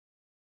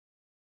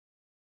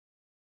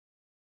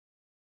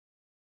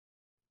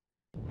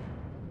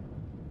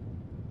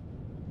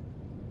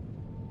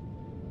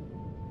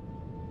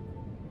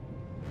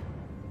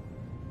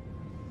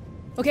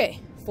Okay,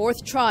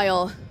 fourth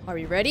trial. Are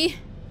we ready?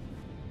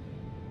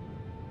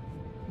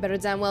 Better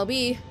damn well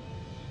be.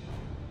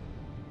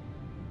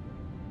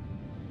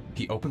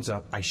 He opens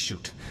up, I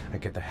shoot. I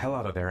get the hell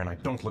out of there and I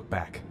don't look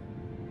back.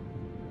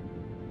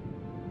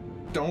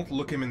 Don't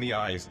look him in the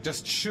eyes,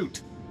 just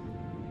shoot!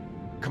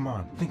 Come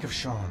on, think of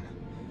Sean.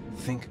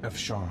 Think of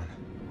Sean.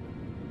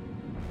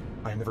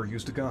 I never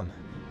used a gun.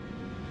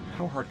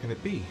 How hard can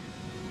it be?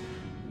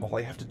 All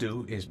I have to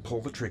do is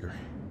pull the trigger.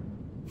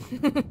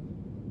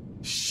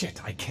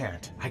 Shit, I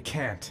can't. I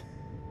can't.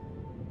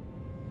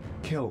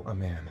 Kill a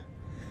man.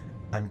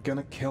 I'm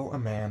gonna kill a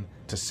man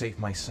to save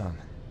my son.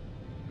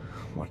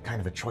 What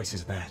kind of a choice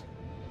is that?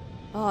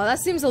 Oh, that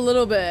seems a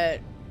little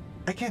bit...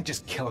 I can't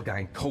just kill a guy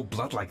in cold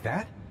blood like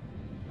that.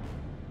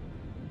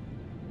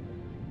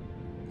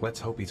 Let's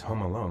hope he's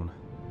home alone.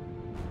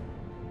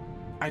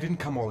 I didn't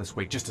come all this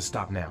way just to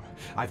stop now.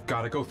 I've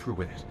got to go through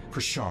with it.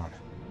 For Sean.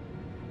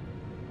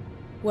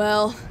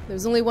 Well,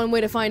 there's only one way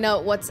to find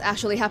out what's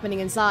actually happening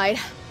inside.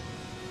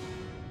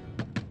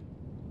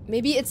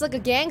 Maybe it's like a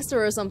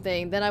gangster or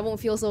something, then I won't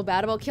feel so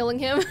bad about killing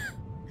him.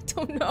 I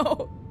don't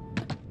know.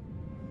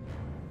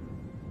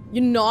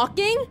 You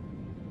knocking?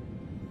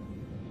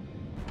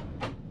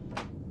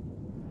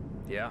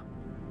 Yeah?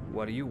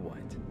 What do you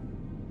want?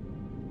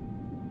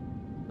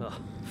 Oh,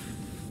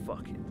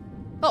 fuck it.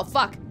 Oh,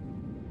 fuck.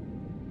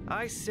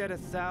 I said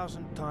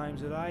 1,000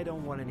 times that I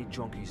don't want any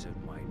junkies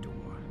at my door.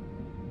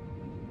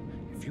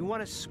 If you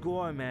want to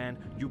score, man,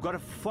 you gotta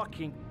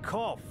fucking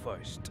call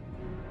first.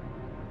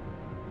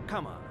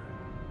 Come on.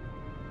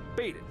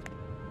 Beat it.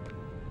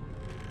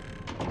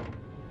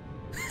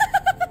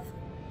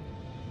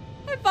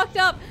 I fucked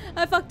up.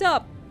 I fucked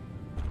up.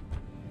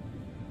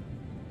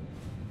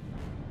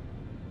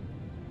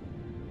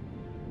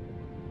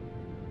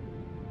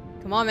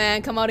 Come on,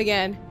 man. Come out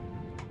again.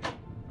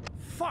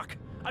 Fuck!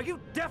 Are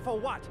you deaf or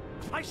what?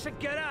 I should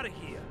get out of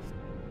here.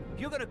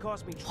 You're gonna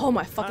cause me trouble. Oh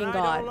my fucking and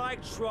god. I don't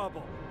like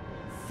trouble.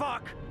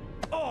 Fuck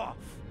off.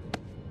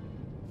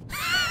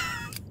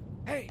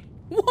 Hey.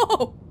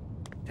 Whoa.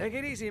 Take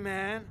it easy,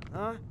 man.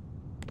 Huh?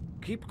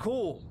 Keep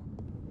cool.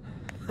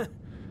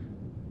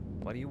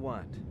 What do you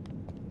want?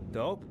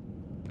 Dope?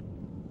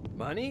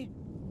 Money?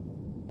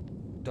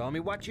 Tell me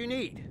what you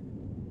need.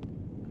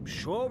 I'm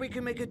sure we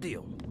can make a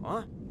deal,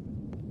 huh?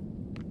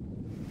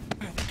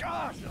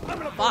 God, I'm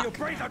gonna blow your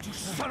brains out, you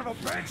son of a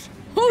bitch!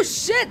 Oh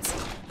shit!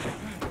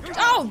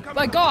 Oh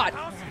my god!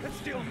 And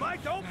steal my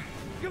dope?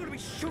 You're gonna be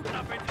shooting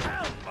up in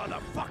hell,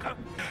 motherfucker!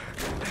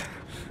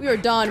 We are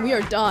done. We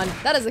are done.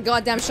 That is a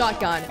goddamn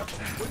shotgun.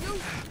 Will you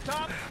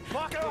stop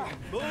fucking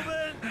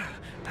moving?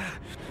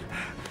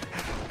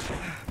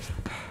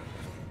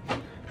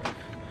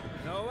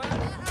 No,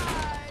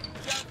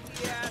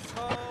 junkie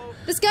asshole.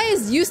 This guy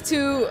is used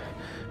to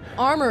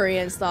armory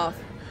and stuff.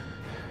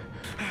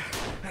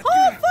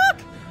 Oh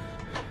fuck!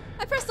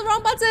 I pressed the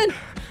wrong button.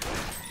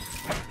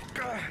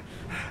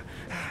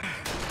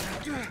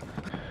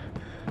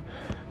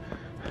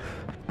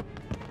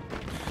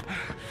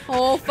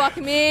 Oh fuck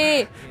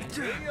me!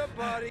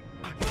 Ah!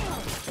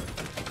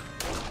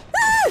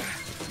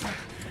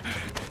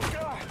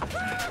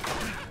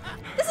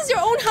 This is your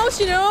own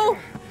house, you know.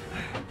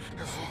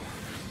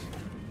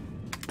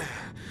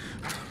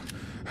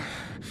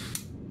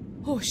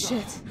 Oh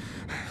shit.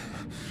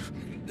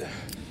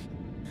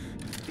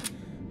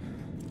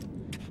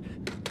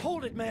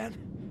 Hold it, man.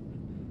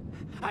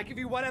 I give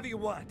you whatever you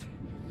want.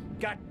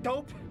 Got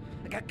dope?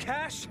 I got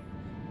cash?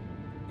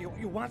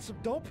 You want some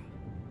dope?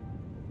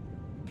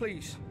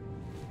 Please.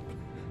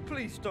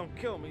 Please don't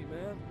kill me,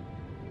 man.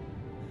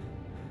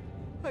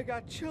 I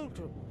got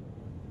children.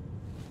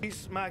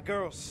 These my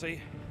girls, see?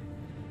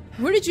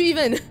 Where did you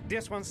even?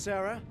 This one's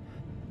Sarah.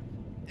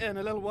 And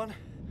a little one.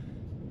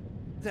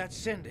 That's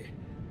Cindy.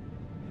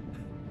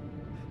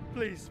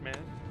 Please,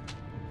 man.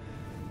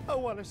 I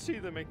want to see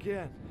them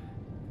again.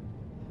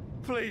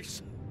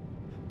 Please.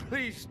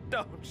 Please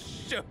don't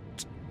shoot.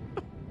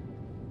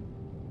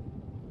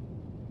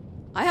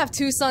 I have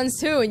two sons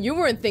too, and you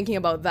weren't thinking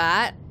about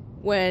that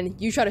when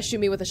you try to shoot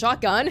me with a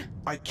shotgun.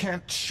 I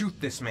can't shoot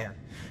this man.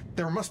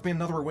 There must be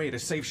another way to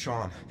save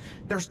Sean.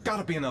 There's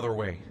gotta be another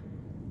way.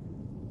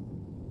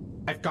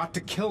 I've got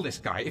to kill this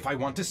guy if I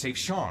want to save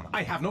Sean.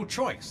 I have no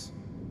choice.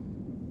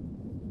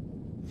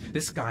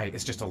 This guy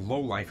is just a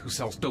lowlife who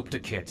sells dope to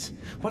kids.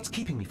 What's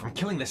keeping me from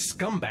killing this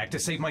scumbag to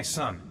save my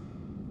son?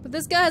 But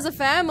this guy has a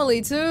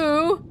family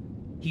too.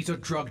 He's a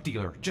drug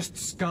dealer, just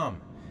scum.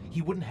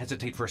 He wouldn't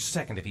hesitate for a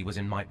second if he was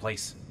in my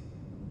place.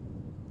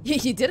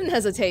 He didn't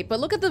hesitate, but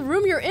look at the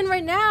room you're in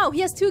right now.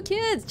 He has two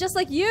kids, just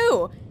like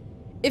you.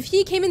 If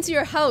he came into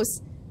your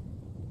house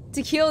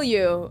to kill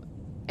you,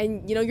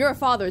 and you know, you're a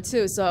father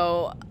too,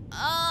 so...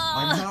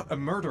 I'm not a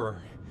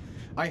murderer.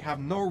 I have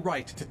no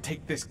right to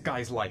take this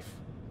guy's life.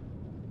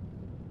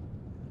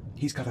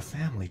 He's got a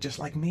family just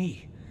like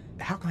me.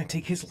 How can I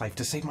take his life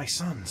to save my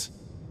son's?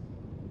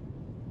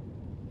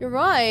 You're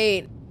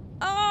right.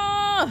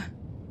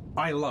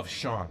 I love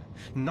Sean.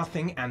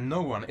 Nothing and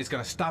no one is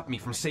gonna stop me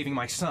from saving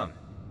my son.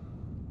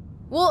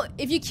 Well,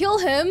 if you kill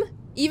him,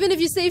 Even if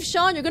you save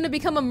Sean, you're gonna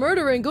become a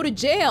murderer and go to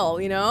jail,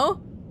 you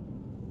know?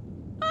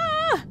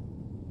 Ah!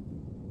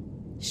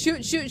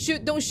 Shoot, shoot,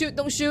 shoot, don't shoot,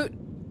 don't shoot.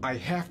 I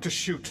have to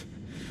shoot.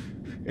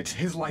 It's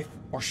his life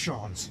or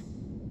Sean's.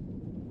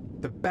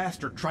 The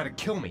bastard tried to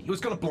kill me. He was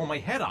gonna blow my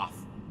head off.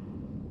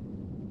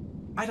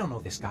 I don't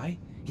know this guy.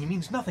 He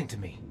means nothing to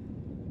me.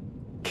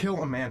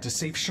 Kill a man to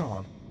save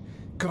Sean.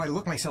 Could I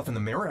look myself in the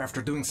mirror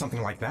after doing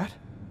something like that?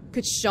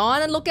 Could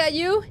Sean look at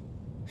you?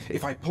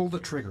 If I pull the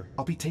trigger,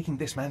 I'll be taking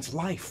this man's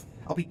life.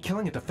 I'll be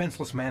killing a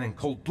defenseless man in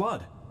cold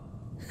blood.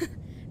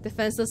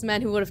 Defenseless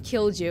man who would have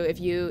killed you if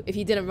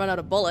he didn't run out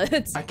of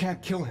bullets. I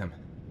can't kill him.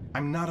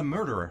 I'm not a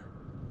murderer.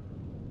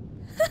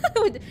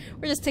 We're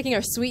just taking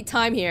our sweet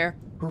time here.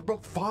 We're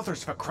both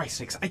fathers, for Christ's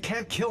sakes. I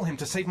can't kill him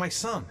to save my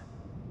son.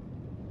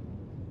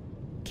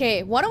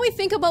 Okay, why don't we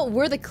think about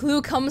where the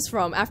clue comes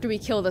from after we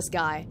kill this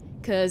guy?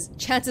 Because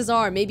chances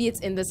are, maybe it's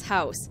in this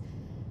house.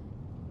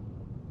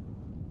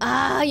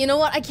 Ah, you know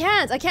what? I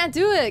can't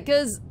do it,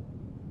 because...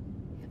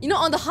 You know,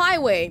 on the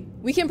highway,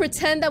 we can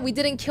pretend that we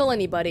didn't kill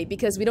anybody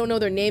because we don't know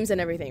their names and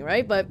everything,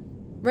 right? But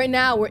right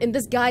now, we're in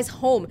this guy's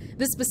home.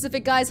 This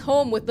specific guy's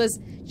home with this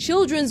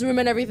children's room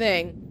and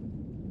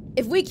everything.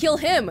 If we kill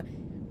him,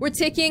 we're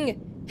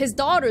taking his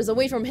daughters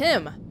away from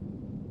him.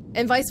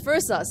 And vice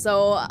versa,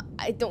 so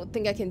I don't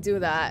think I can do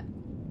that.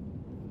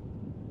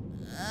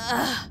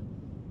 Ugh.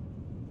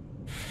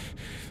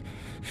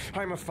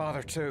 I'm a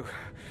father too.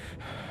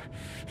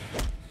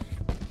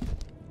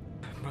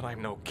 But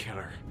I'm no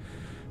killer.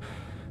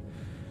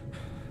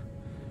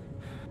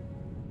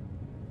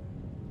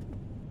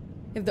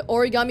 If the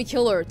Origami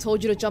Killer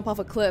told you to jump off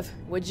a cliff,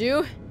 would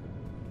you?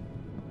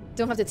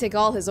 Don't have to take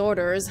all his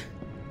orders.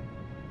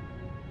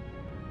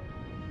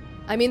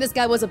 I mean, this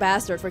guy was a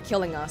bastard for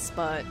killing us,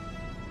 but...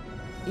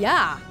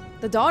 Yeah,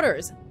 the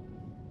daughters.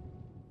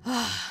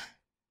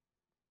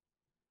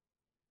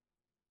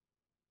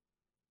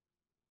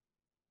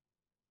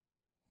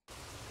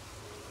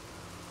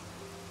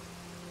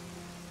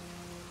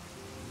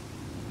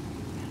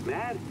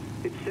 Matt,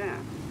 it's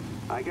Sam.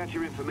 I got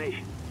your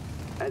information.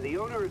 The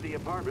owner of the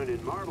apartment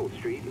in Marble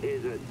Street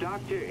is a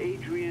Dr.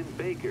 Adrian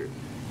Baker.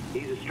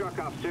 He's a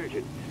struck-off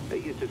surgeon. He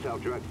used to sell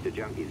drugs to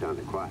junkies on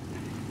the quiet.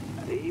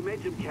 He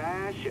made some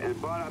cash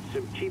and bought up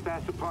some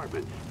cheap-ass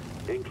apartments,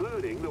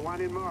 including the one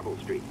in Marble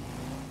Street.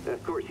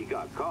 Of course, he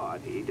got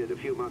caught. He did a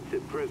few months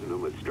in prison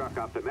and was struck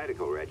off the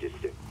medical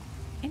register.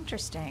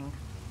 Interesting.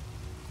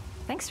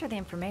 Thanks for the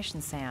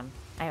information, Sam.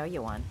 I owe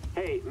you one.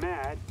 Hey,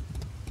 Matt,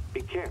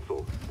 be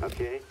careful,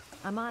 okay?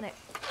 I'm on it.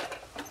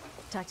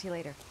 Talk to you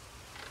later.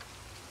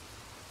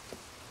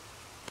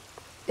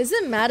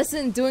 Isn't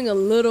Madison doing a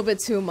little bit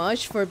too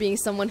much for being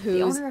someone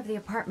who's... The owner of the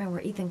apartment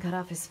where Ethan cut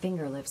off his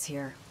finger lives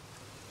here.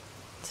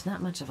 It's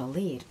not much of a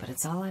lead, but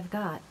it's all I've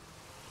got.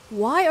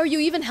 Why are you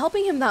even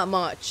helping him that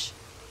much?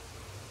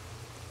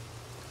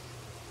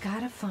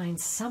 Gotta find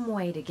some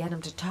way to get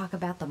him to talk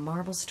about the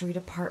Marble Street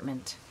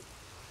apartment.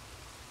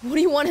 What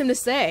do you want him to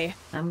say?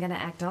 I'm gonna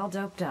act all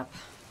doped up.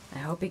 I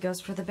hope he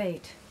goes for the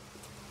bait.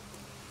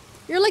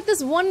 You're like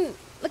this one...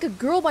 like a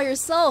girl by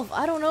yourself.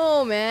 I don't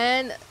know,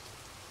 man.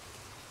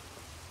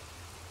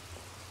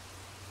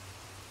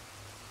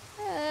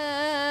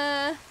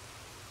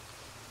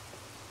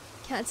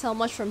 Can't tell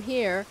much from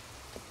here.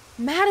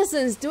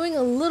 Madison's doing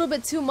a little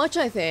bit too much,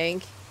 I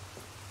think.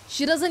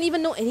 She doesn't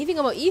even know anything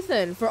about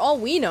Ethan. For all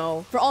we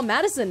know, for all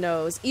Madison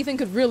knows, Ethan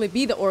could really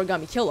be the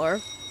Origami Killer.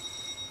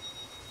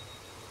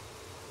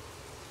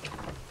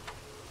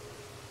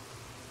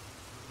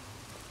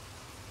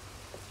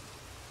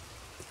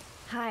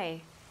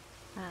 Hi.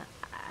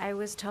 I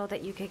was told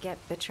that you could get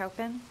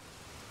Bitropin.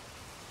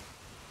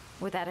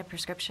 Without a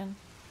prescription?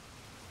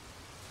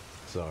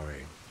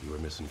 Sorry, you were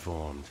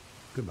misinformed.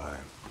 Goodbye.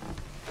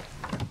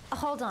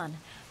 Hold on.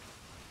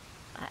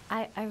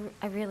 I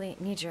really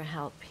need your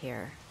help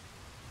here.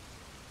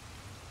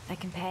 I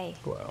can pay.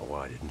 Well,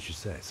 why didn't you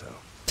say so?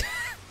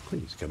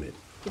 Please come in.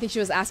 You think she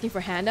was asking for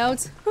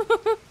handouts?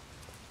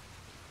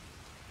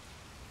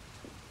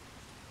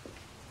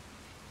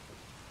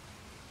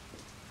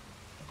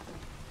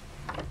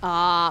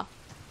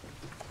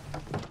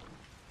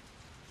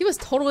 He was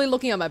totally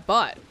looking at my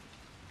butt.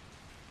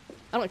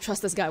 I don't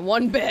trust this guy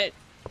one bit.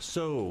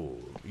 So,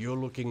 you're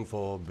looking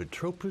for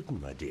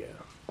Bitropin, my dear?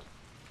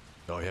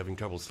 Are you having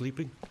trouble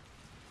sleeping?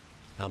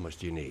 How much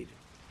do you need?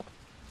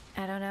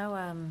 I don't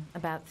know,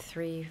 about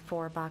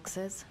 3-4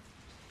 boxes.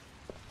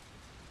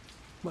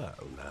 Well,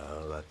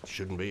 no, that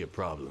shouldn't be a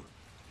problem.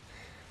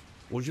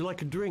 Would you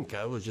like a drink?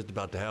 I was just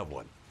about to have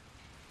one.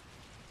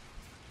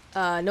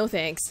 No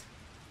thanks.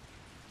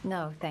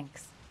 No,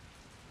 thanks.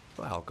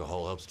 Well,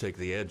 alcohol helps take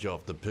the edge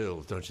off the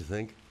pills, don't you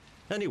think?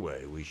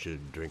 Anyway, we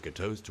should drink a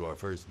toast to our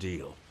first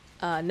deal.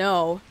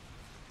 No.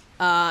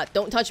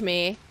 Don't touch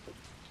me.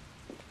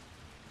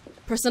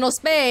 Personal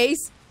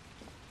space.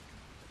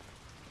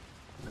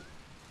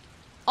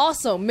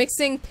 Also,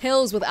 mixing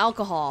pills with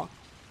alcohol.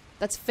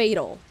 That's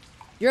fatal.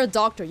 You're a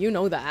doctor, you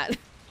know that.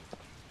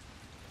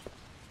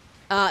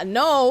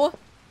 No.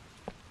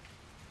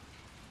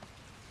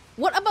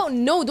 What about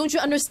no? Don't you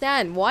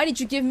understand? Why did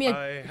you give me a...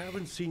 I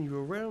haven't seen you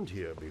around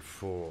here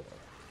before.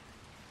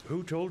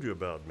 Who told you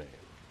about me?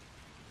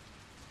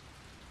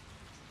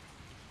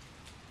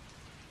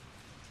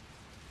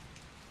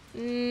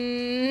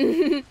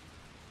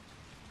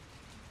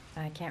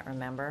 I can't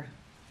remember.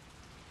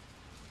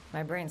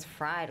 My brain's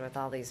fried with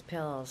all these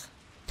pills.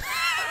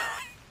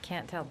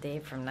 Can't tell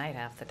Dave from Night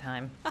half the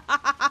time.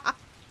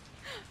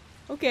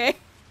 Okay.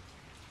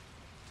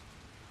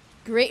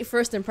 Great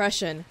first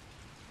impression.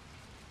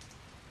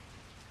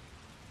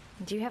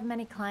 Do you have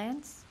many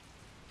clients?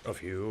 A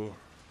few.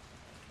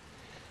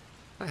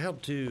 I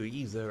help to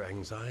ease their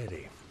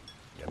anxiety.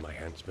 Get my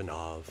handsmen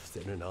off,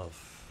 thin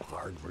enough,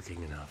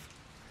 hard-working enough.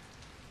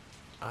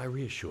 I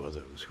reassure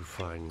those who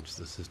find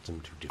the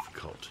system too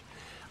difficult.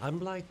 I'm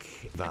like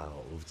a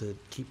valve that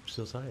keeps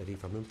society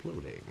from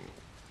imploding.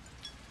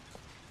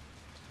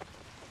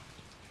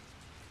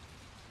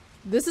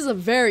 This is a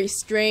very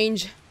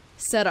strange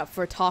setup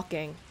for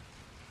talking.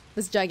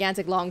 This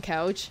gigantic long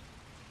couch.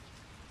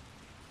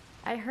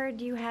 I heard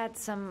you had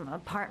some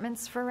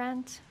apartments for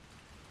rent.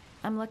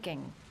 I'm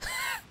looking.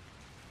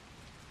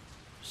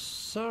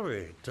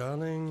 Sorry,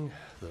 darling.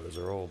 Those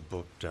are all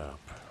booked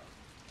up.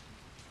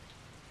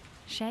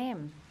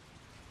 Shame.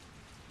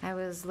 I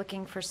was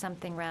looking for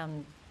something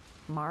around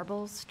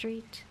Marble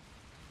Street.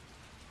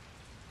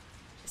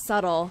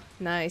 Subtle.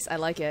 Nice. I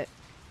like it.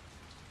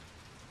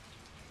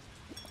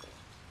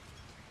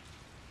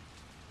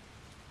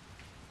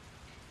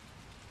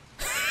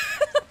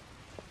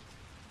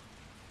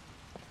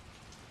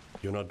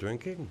 You're not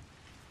drinking?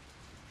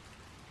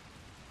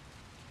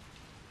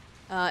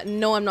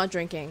 No, I'm not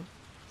drinking.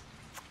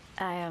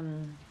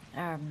 I'm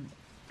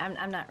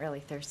not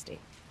really thirsty.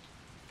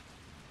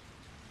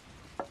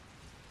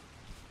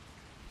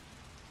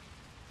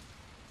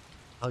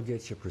 I'll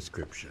get your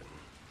prescription.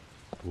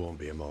 Won't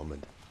be a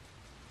moment.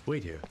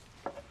 Wait here.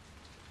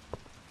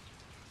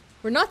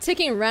 We're not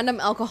taking random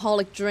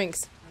alcoholic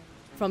drinks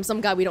from some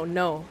guy we don't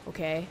know,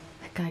 okay?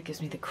 That guy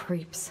gives me the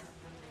creeps.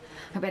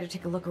 I better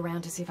take a look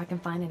around to see if I can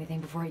find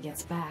anything before he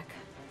gets back.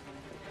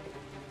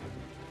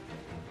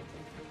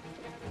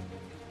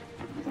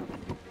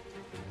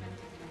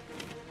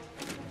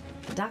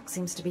 The doc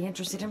seems to be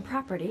interested in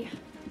property,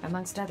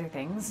 amongst other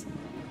things.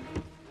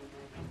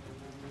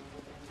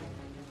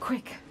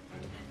 Quick!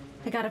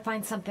 I gotta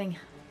find something.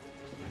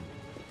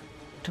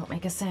 Don't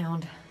make a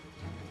sound.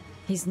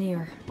 He's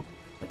near.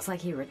 Looks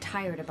like he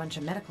retired a bunch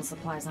of medical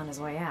supplies on his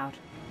way out.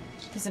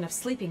 There's enough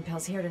sleeping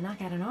pills here to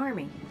knock out an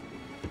army.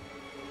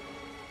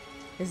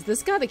 Is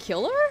this guy the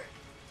killer?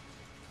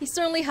 He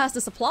certainly has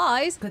the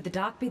supplies. Could the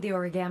doc be the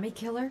Origami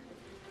Killer?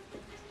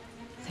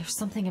 There's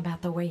something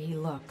about the way he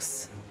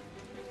looks.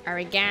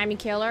 Origami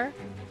Killer?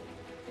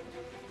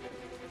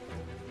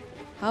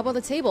 How about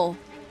the table?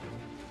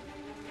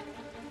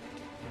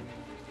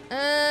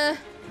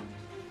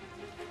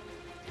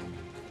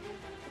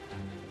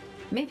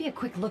 Maybe a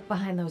quick look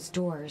behind those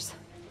doors.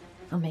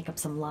 I'll make up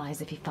some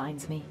lies if he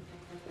finds me.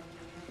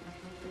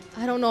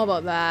 I don't know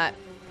about that.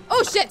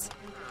 Oh shit!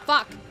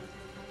 Fuck!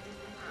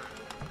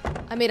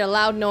 I made a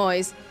loud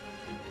noise.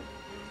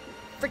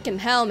 Freaking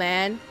hell,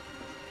 man.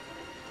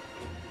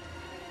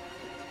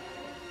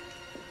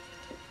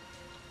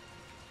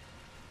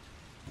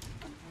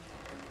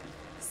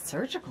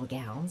 Surgical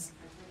gowns?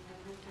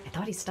 I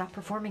thought he stopped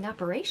performing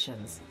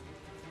operations.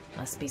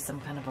 Must be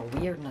some kind of a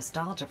weird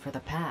nostalgia for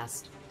the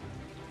past.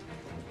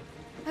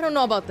 I don't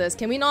know about this.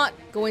 Can we not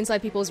go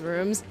inside people's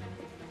rooms?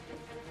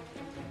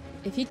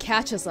 If he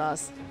catches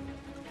us.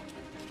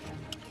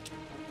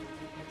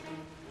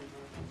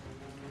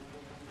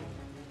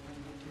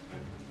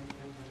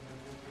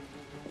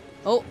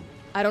 Oh,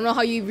 I don't know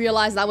how you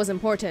realized that was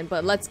important,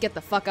 but let's get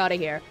the fuck out of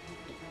here.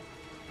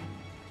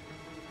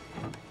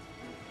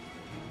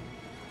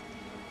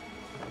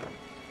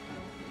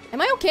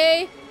 Am I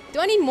okay? Do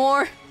I need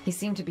more? He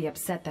seemed to be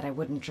upset that I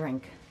wouldn't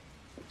drink.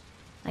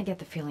 I get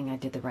the feeling I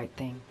did the right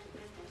thing.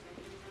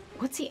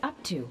 What's he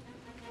up to?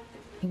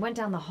 He went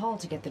down the hall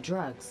to get the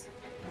drugs.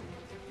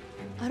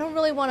 I don't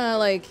really want to,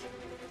 like...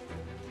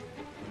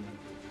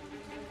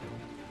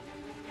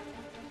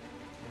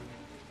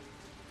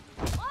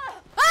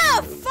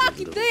 Ah, fuck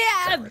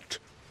that!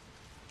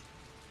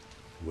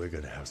 We're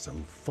gonna have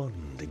some fun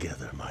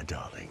together, my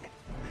darling.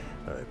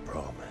 I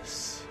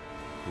promise.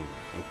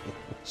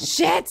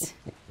 Shit!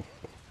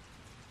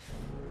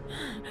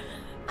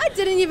 I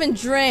didn't even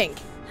drink.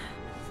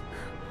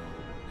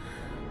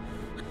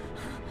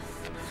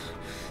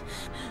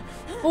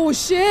 Oh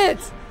shit!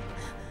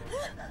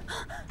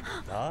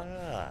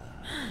 Ah,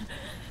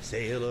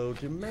 say hello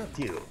to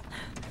Matthew.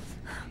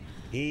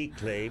 He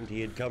claimed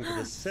he had come to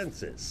the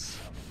census.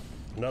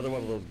 Another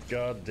one of those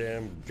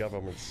goddamn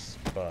government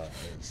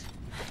spies.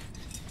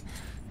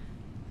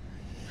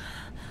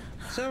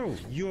 So,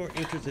 you're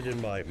interested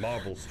in my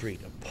Marble Street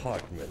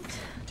apartment.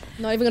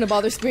 Not even gonna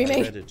bother I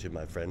screaming. rented it to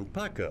my friend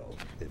Paco,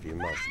 if you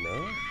must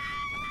know.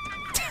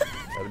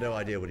 I have no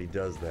idea what he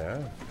does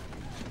there.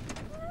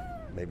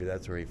 Maybe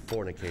that's where he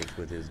fornicates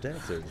with his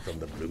dancers from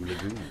the Blue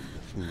Lagoon.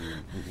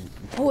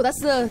 Oh, that's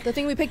the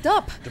thing we picked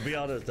up. To be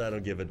honest, I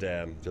don't give a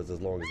damn. Just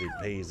as long as he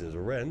pays his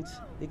rent,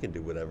 he can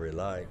do whatever he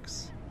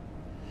likes.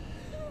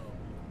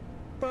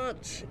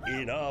 But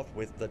enough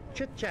with the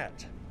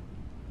chit-chat.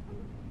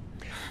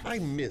 I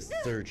miss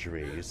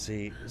surgery, you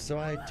see, so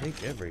I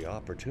take every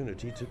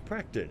opportunity to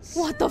practice.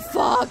 What the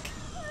fuck?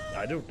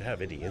 I don't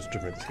have any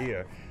instruments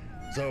here,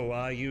 so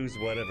I use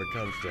whatever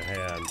comes to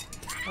hand.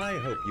 I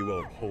hope you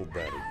won't hold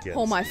that against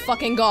Oh my me.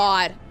 fucking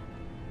god.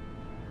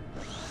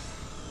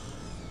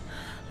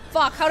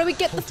 Fuck, how do we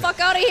get the fuck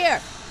out of here?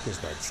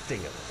 This might sting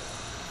a little.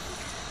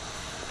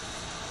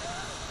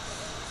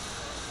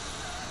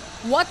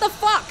 What the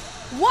fuck?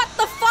 What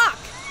the fuck?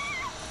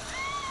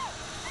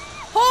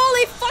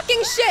 Holy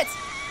fucking shit!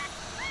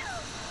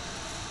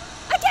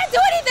 I can't do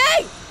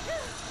anything!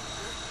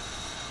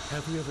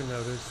 Have you ever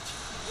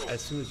noticed, as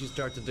soon as you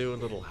start to do a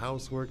little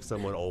housework,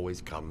 someone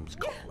always comes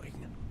calling?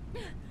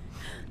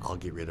 I'll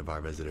get rid of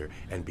our visitor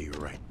and be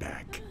right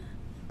back.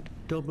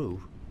 Don't move.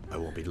 I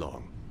won't be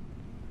long.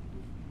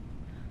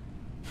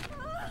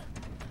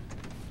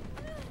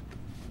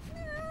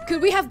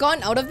 Could we have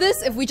gotten out of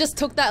this if we just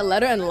took that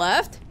letter and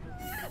left?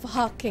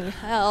 Fucking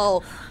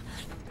hell.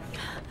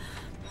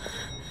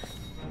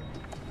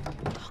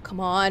 Oh, come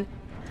on.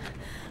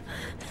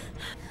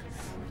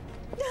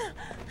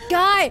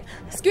 Guy!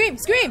 Scream!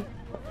 Scream!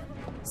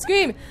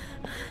 Scream!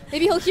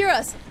 Maybe he'll hear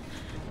us.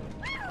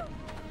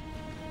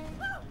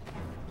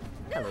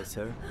 Hello,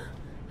 sir.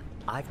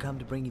 I've come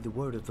to bring you the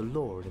word of the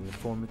Lord in the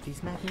form of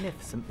these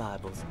magnificent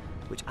Bibles,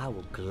 which I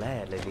will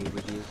gladly leave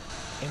with you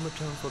in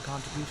return for a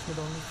contribution of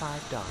only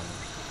 $5.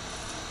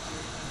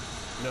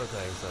 No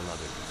thanks, I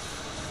love it.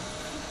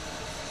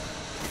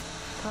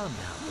 Come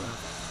now,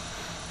 brother.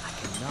 I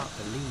cannot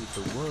believe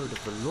the word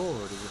of the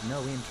Lord is of no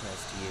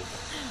interest to you.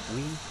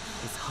 We,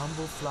 his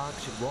humble flock,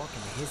 should walk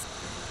in his...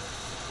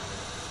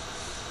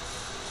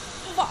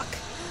 Fuck.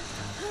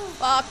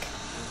 Fuck.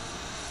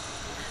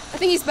 I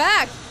think he's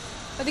back.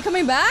 Are they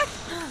coming back?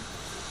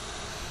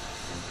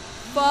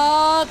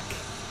 Fuck.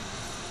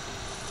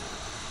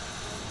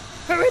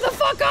 Hurry the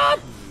fuck up!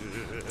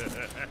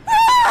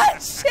 Ah,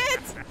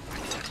 shit!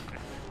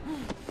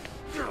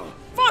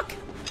 Fuck!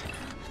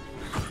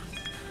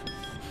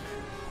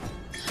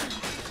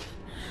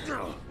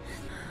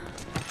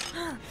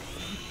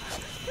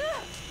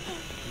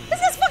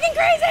 This is fucking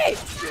crazy!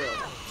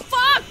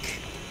 Fuck!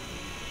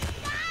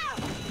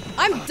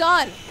 I'm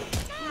done.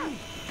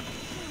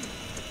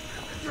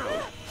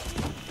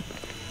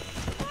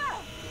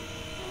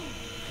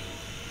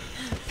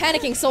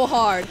 Panicking so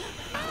hard.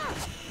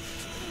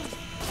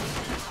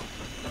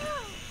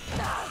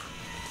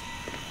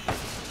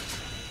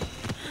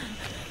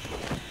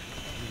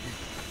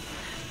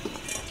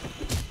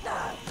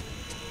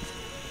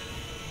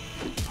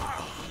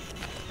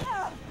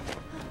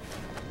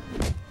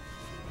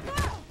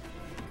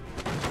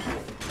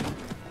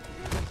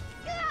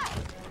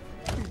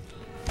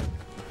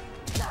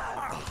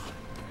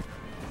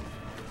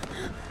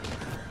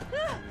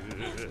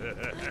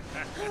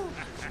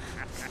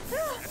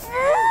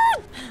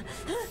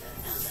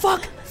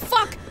 Fuck!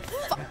 Fuck!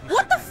 Fuck!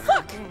 What the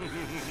fuck?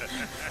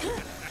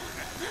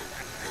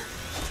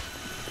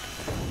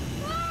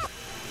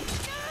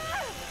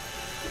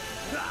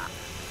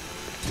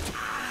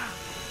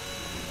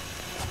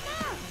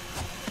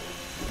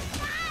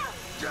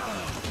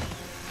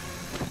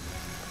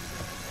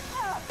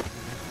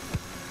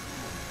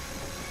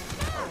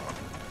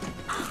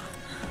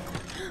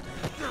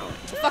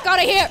 Fuck out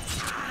of here!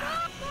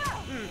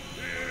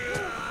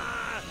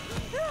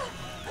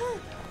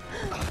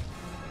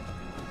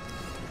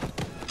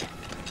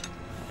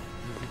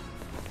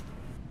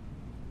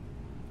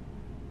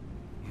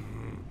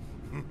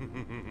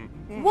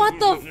 What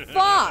the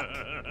fuck?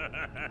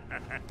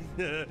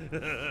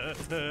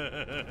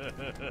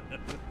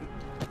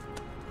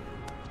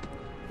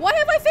 Why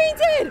have I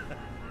fainted?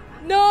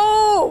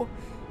 No!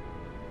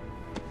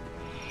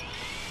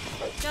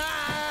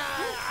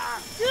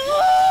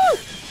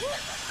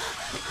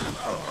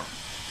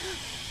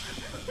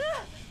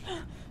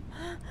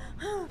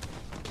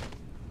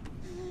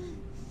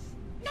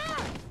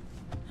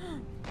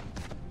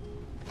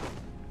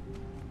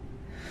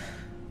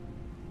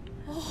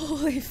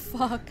 Holy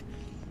fuck.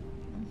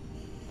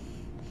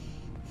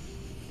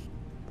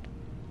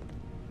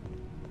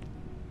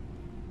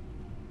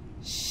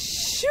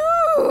 Shoo!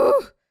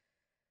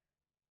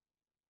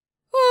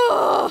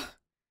 Oh.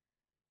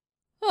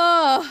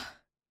 Oh.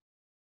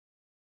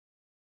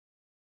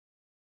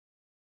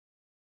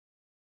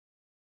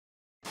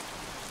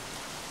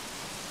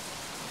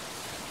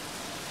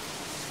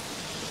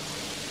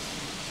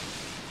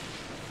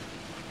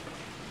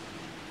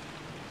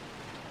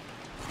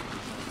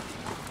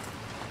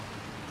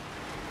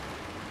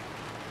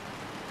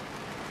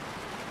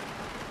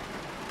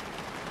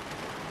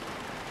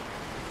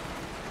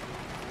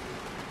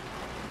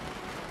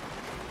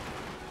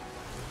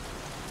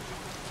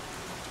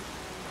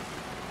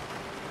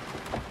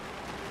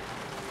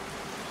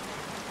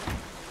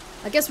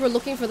 guess we're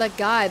looking for that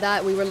guy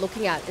that we were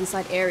looking at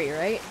inside Airy,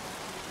 right?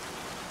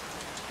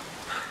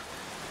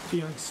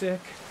 Feeling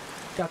sick,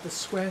 got the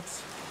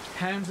sweats,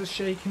 hands are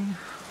shaking.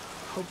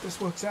 Hope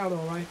this works out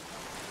alright.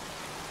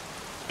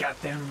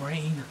 Goddamn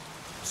rain,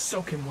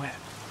 soaking wet.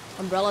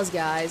 Umbrellas,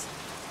 guys.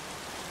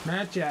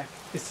 Mad Jack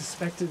is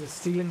suspected of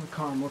stealing the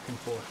car I'm looking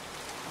for.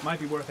 Might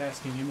be worth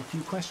asking him a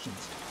few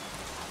questions.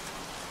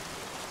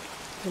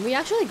 Can we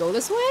actually go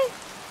this way?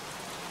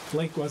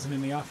 Blake wasn't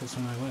in the office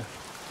when I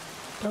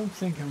left. Don't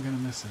think I'm gonna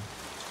miss him.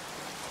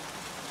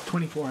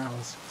 24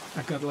 hours.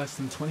 I've got less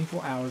than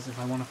 24 hours if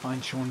I want to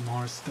find Sean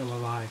Mars still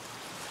alive.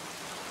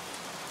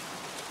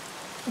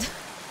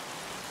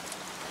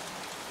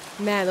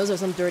 Man, those are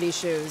some dirty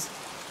shoes.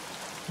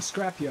 A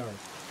scrapyard.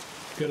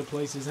 Good a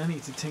place as any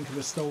to tinker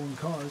with stolen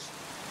cars.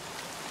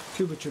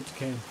 Cuba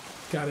Trypticane.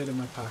 Got it in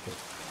my pocket.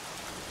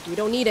 We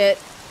don't need it.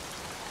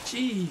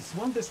 Jeez,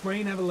 won't this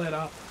rain ever let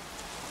up?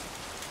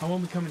 I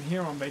won't be coming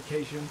here on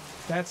vacation.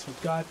 That's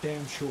for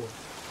goddamn sure.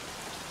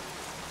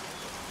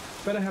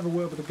 Better have a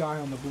word with the guy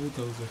on the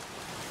bulldozer.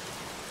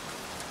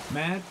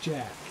 Mad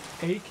Jack,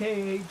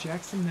 a.k.a.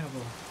 Jackson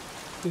Neville.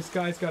 This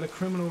guy's got a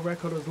criminal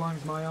record as long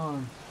as my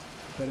arm.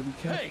 Better be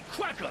careful. Hey,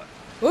 Cracker!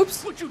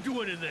 Oops. What you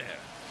doing in there?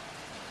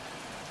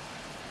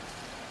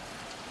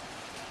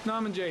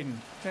 Norman Jaden,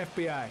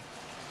 FBI.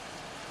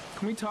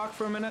 Can we talk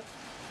for a minute?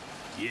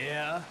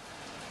 Yeah?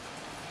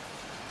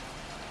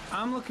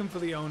 I'm looking for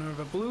the owner of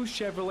a blue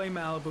Chevrolet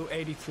Malibu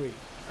 83.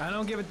 I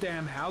don't give a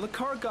damn how the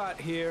car got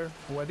here,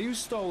 or whether you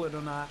stole it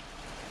or not.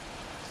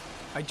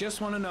 I just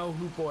want to know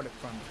who bought it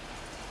from you.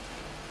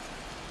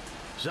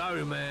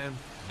 Sorry, man.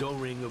 Don't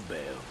ring a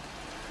bell.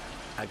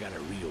 I got a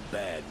real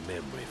bad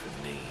memory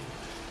for names.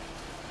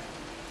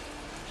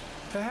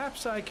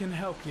 Perhaps I can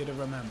help you to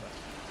remember.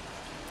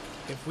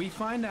 If we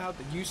find out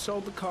that you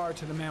sold the car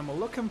to the man we're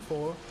looking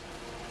for,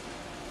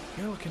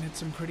 you're looking at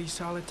some pretty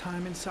solid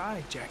time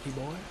inside, Jackie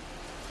boy.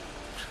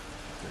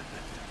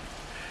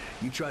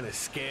 You trying to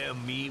scare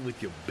me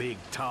with your big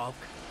talk?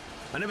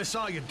 I never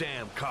saw your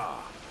damn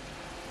car.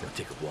 Now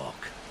take a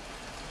walk.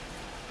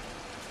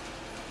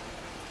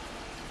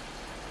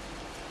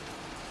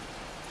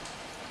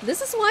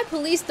 This is why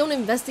police don't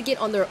investigate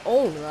on their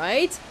own,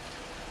 right?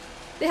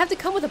 They have to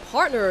come with a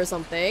partner or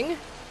something.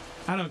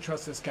 I don't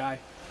trust this guy.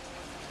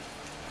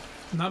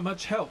 Not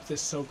much help,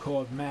 this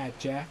so-called Mad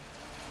Jack.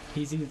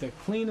 He's either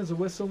clean as a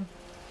whistle,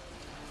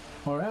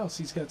 or else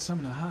he's got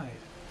something to hide.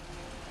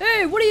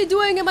 Hey, what are you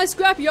doing in my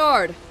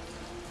scrapyard?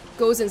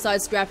 Goes inside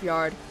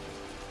scrapyard.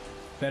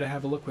 Better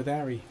have a look with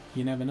Ari.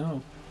 You never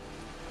know.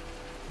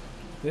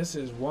 This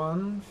is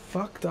one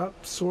fucked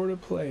up sort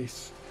of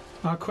place.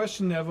 I'll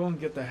question Neville and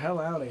get the hell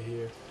out of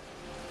here.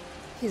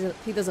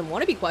 He doesn't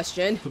want to be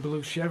questioned. The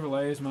blue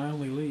Chevrolet is my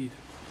only lead.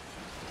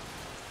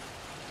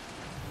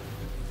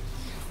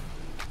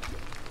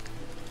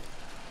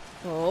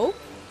 Oh?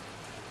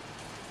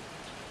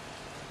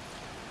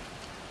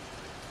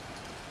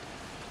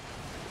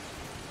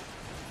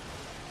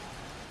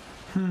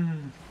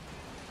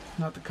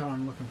 Not the car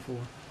I'm looking for.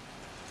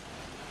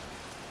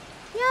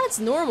 Yeah, it's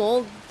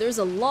normal. There's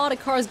a lot of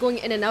cars going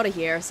in and out of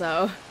here,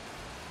 so...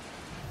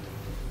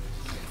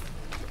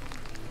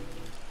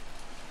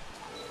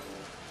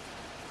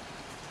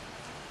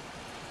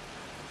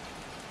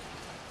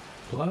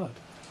 Blood.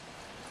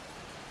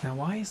 Now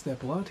why is there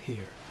blood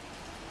here?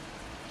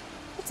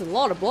 That's a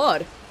lot of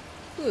blood.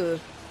 Ugh.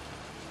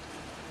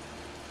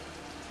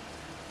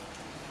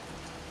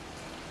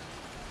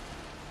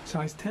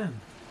 Size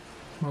 10.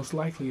 Most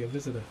likely a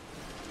visitor.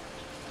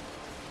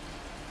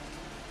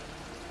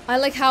 I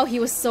like how he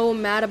was so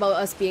mad about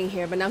us being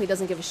here, but now he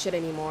doesn't give a shit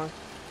anymore.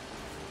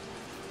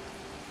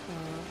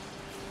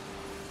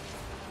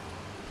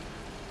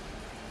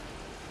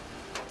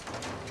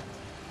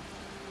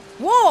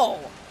 Whoa!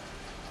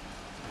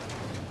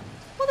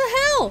 What the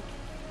hell?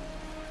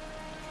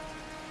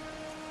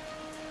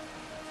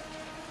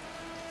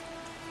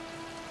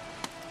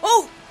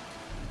 Oh!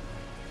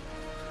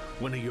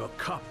 One of your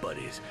cop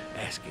buddies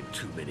asking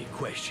too many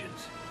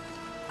questions.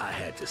 I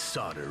had to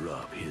solder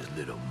up his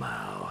little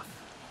mouth.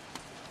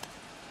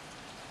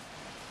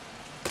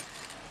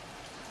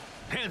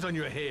 Hands on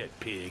your head,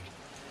 pig.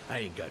 I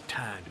ain't got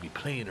time to be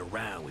playing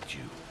around with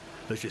you.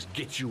 Let's just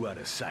get you out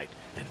of sight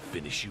and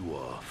finish you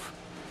off.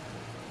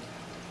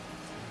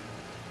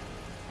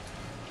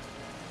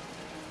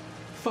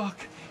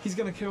 Fuck! He's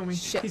gonna kill me.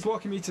 Shit. He's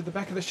walking me to the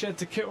back of the shed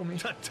to kill me.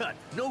 Tut tut!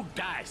 No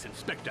dice,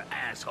 Inspector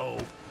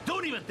asshole!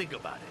 Don't even think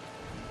about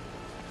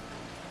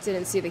it!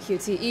 Didn't see the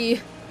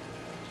QTE.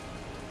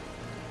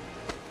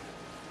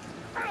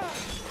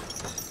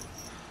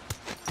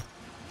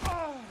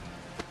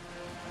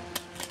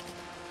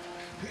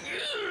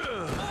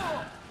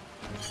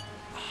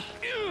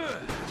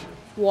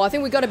 Well, I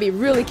think we gotta be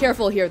really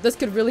careful here. This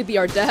could really be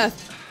our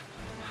death.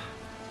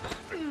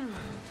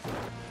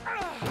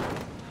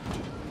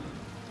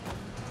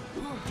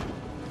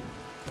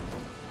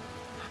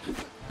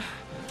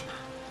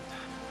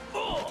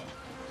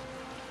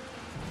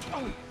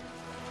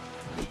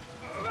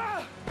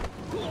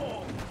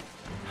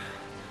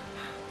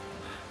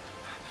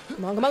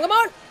 Come on, come on, come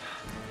on!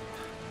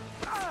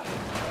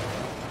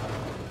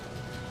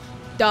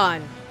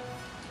 Done.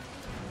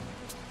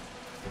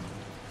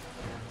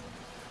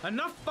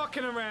 Enough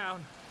fucking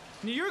around.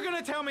 Now you're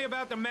gonna tell me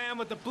about the man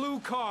with the blue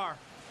car.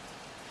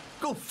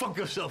 Go fuck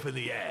yourself in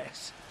the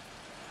ass.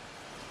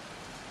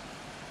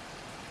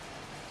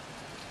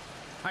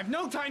 I've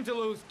no time to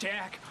lose,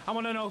 Jack. I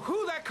want to know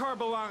who that car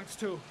belongs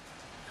to.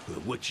 Well,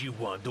 what you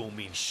want don't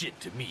mean shit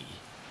to me.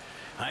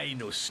 I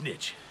ain't no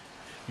snitch.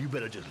 You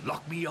better just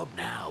lock me up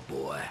now,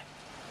 boy.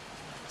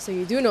 So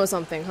you do know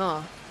something,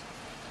 huh?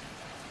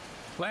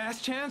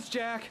 Last chance,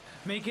 Jack.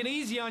 Make it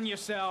easy on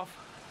yourself.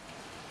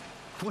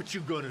 What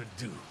you gonna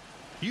do?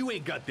 You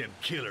ain't got them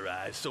killer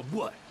eyes, so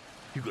what?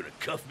 You gonna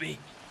cuff me?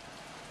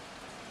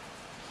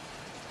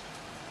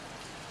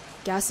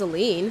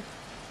 Gasoline?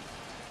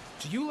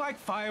 Do you like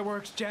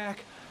fireworks,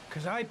 Jack?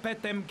 Cause I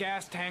bet them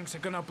gas tanks are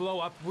gonna blow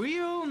up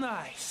real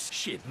nice.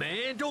 Shit,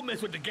 man, don't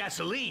mess with the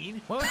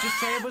gasoline. Well, just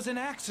say it was an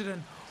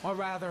accident. Or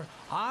rather,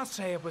 I'll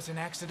say it was an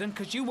accident,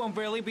 cause you won't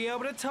really be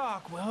able to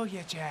talk, will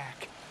you,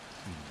 Jack?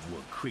 You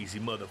one crazy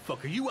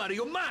motherfucker. You out of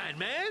your mind,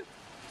 man.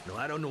 No,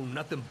 I don't know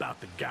nothing about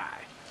the guy.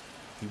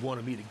 He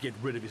wanted me to get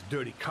rid of his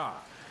dirty car,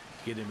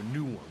 get him a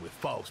new one with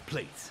false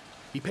plates.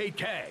 He paid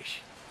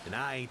cash, and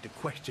I ain't the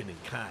questioning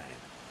kind.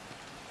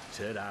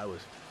 Said I was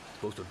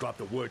supposed to drop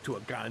the word to a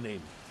guy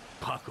named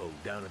Paco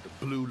down at the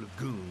Blue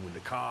Lagoon when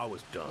the car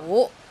was done.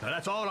 Oh. Now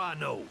that's all I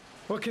know.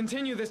 We'll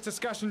continue this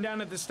discussion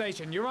down at the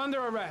station. You're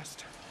under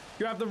arrest.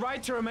 You have the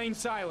right to remain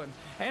silent.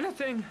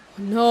 Anything...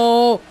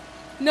 No.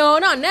 No,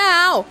 not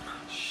now.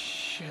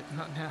 Shit,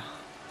 not now.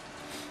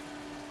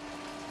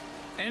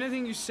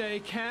 Anything you say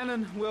can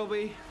and will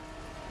be...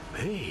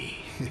 Hey.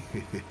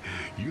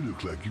 You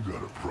look like you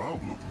got a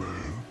problem,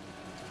 man.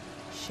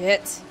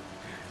 Shit.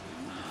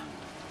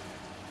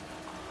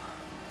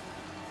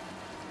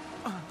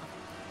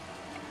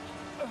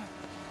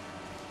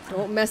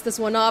 Don't mess this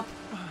one up.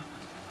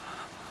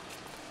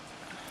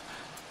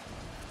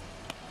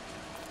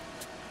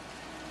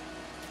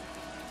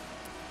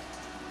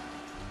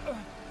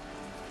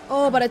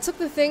 Oh, but I took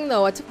the thing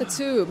though. I took the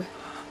tube.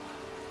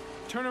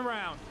 Turn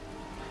around.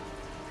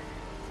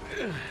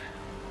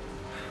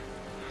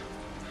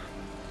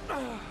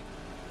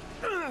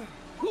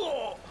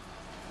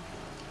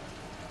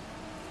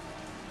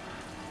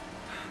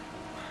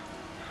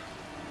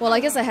 Well, I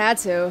guess I had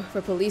to,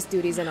 for police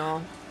duties and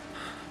all.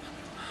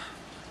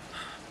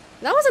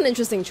 That was an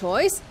interesting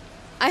choice.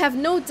 I have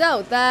no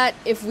doubt that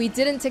if we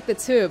didn't take the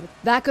tube,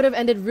 that could have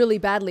ended really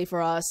badly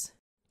for us.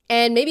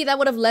 And maybe that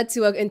would have led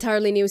to an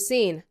entirely new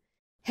scene.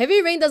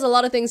 Heavy Rain does a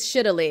lot of things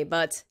shittily,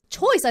 but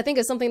choice I think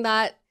is something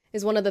that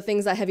is one of the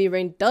things that Heavy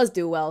Rain does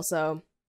do well, so